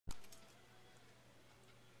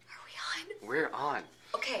we're on.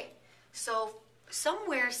 Okay, so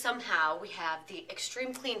somewhere, somehow, we have the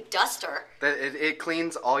Extreme Clean Duster. It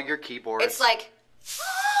cleans all your keyboards. It's like,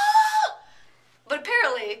 ah! But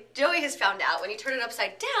apparently, Joey has found out when you turn it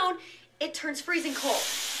upside down, it turns freezing cold.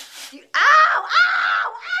 Ow!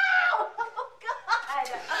 Ow! Ow! Oh,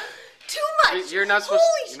 God! Too much! You're not supposed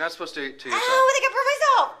to yourself. Ow, I think I burned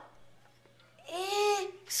myself.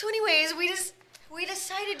 So anyways, we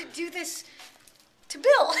decided to do this to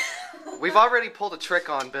Bill. We've already pulled a trick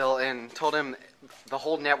on Bill and told him the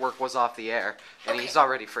whole network was off the air, and he's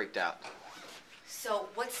already freaked out. So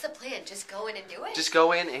what's the plan? Just go in and do it? Just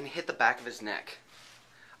go in and hit the back of his neck.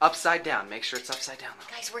 Upside down. Make sure it's upside down.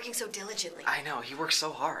 The guy's working so diligently. I know. He works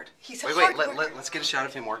so hard. He's a Wait. Let's get a shot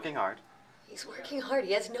of him working hard. He's working hard.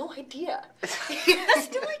 He has no idea. He has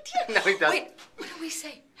no idea. No, he doesn't. Wait, what do we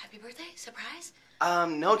say? Happy birthday? Surprise?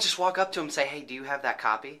 No, just walk up to him and say, hey, do you have that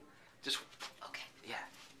copy? Just... Okay. Yeah.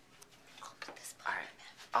 I'll put this All right.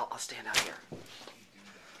 I'll stand out here.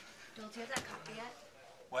 Bill, do you have that copy yet?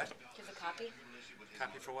 What? Do you have a copy?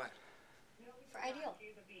 Copy for what? For Ideal.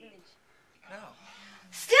 No.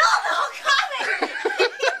 Still no copy!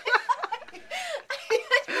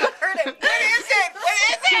 I heard him. What is it? What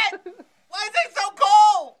is it? Why is it so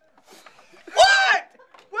cold? What?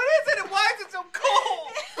 What is it and why is it so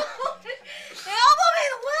cold? Elbow me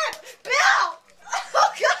in the lip! Bill! Oh,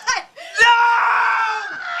 God!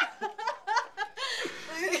 No!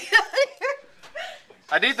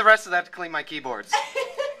 I need the rest of that to clean my keyboards.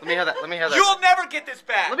 Let me have that. You'll never get this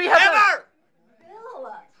back. Let me have that.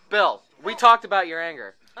 Bill! Bill, we talked about your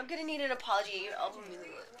anger. I'm gonna need an apology.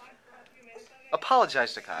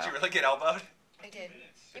 Apologize to Kyle. Did you really get elbowed? I did.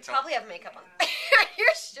 You probably have makeup on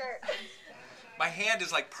your shirt. My hand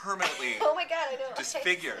is like permanently Oh my God, I know.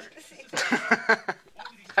 disfigured.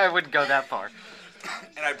 I wouldn't go that far.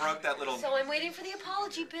 And I broke that little So I'm waiting for the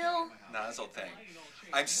apology, Bill. nozzle thing.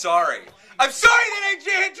 I'm sorry. I'm sorry that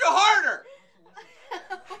I hit you harder.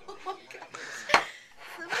 Oh my gosh.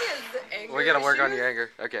 Somebody has the anger We gotta work on issues. your anger.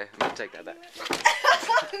 Okay, I'm gonna take that back.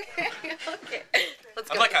 Okay. Let's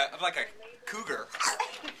go. I'm like a cougar.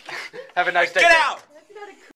 Have a nice day. Get out!